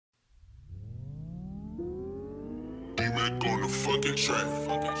D-Mac on the fucking track.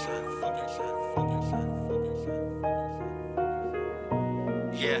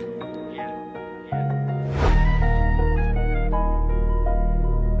 Yeah.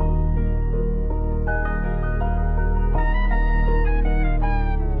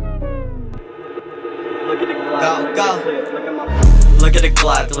 Look at the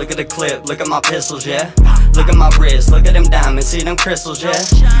Glock, look at the clip, look at my pistols, yeah. Look at my wrist, look at them diamonds, see them crystals, yeah.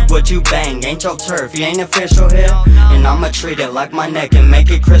 What you bang, ain't your turf, you ain't official here. And I'ma treat it like my neck and make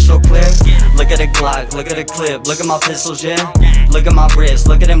it crystal clear. Look at the Glock, look at the clip, look at my pistols, yeah. Look at my wrist,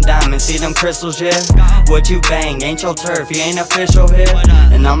 look at them diamonds, see them crystals, yeah. What you bang, ain't your turf, you ain't official here.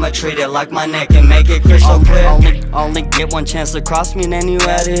 And I'ma treat it like my neck and make it crystal clear. Only get one chance to cross me and then you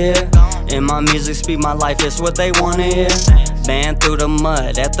outta here. And my music speak my life, it's what they wanna hear. Band through the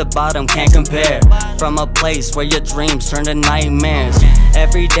mud, at the bottom, can't compare. From a place where your dreams turn to nightmares.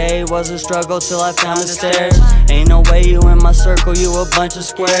 Every day was a struggle till I found the stairs. Ain't no way you in my circle, you a bunch of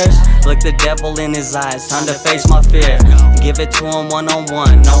squares. Look the devil in his eyes, time to face my fear. Give it to him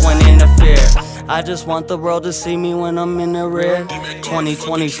one-on-one, no one interfere. I just want the world to see me when I'm in the rear.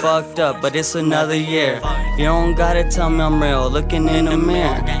 2020 fucked up, but it's another year. You don't gotta tell me I'm real, looking in the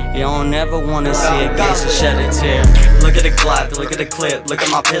mirror. You don't ever wanna see a gangster shed a tear. Look at the Glock, look at the clip, look at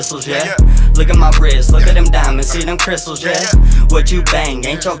my pistols, yeah. Look at my wrist, look at them diamonds, see them crystals, yeah. What you bang,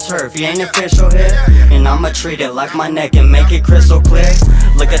 ain't your turf, you ain't official here. And I'ma treat it like my neck and make it crystal clear.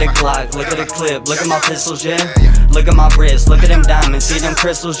 Look at the Glock, look at the clip, look at my pistols, yeah. Look at my wrist, look at them diamonds, see them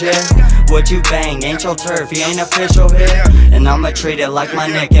crystals, yeah. What you bang, ain't your turf, you ain't official here. And I'ma treat it like my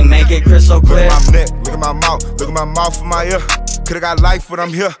neck and make it crystal clear. Look at my neck, look at my mouth, look at my mouth and my ear. Could've got life, but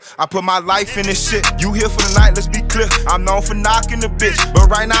I'm here. I put my life in this shit. You here for the night, let's be clear. I'm known for knocking the bitch, but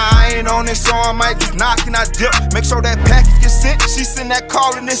right now I ain't on it, so I might just knock and I dip. Make sure that package gets sent. She send that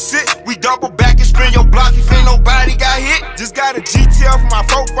call and this shit. We double back and spin your block if ain't nobody got hit. Just got a GTL from my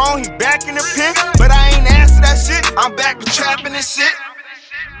folk phone, he back in the pen, but I ain't answer that shit. I'm back to trapping this shit.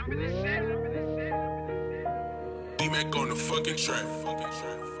 D-Mac on the fucking track.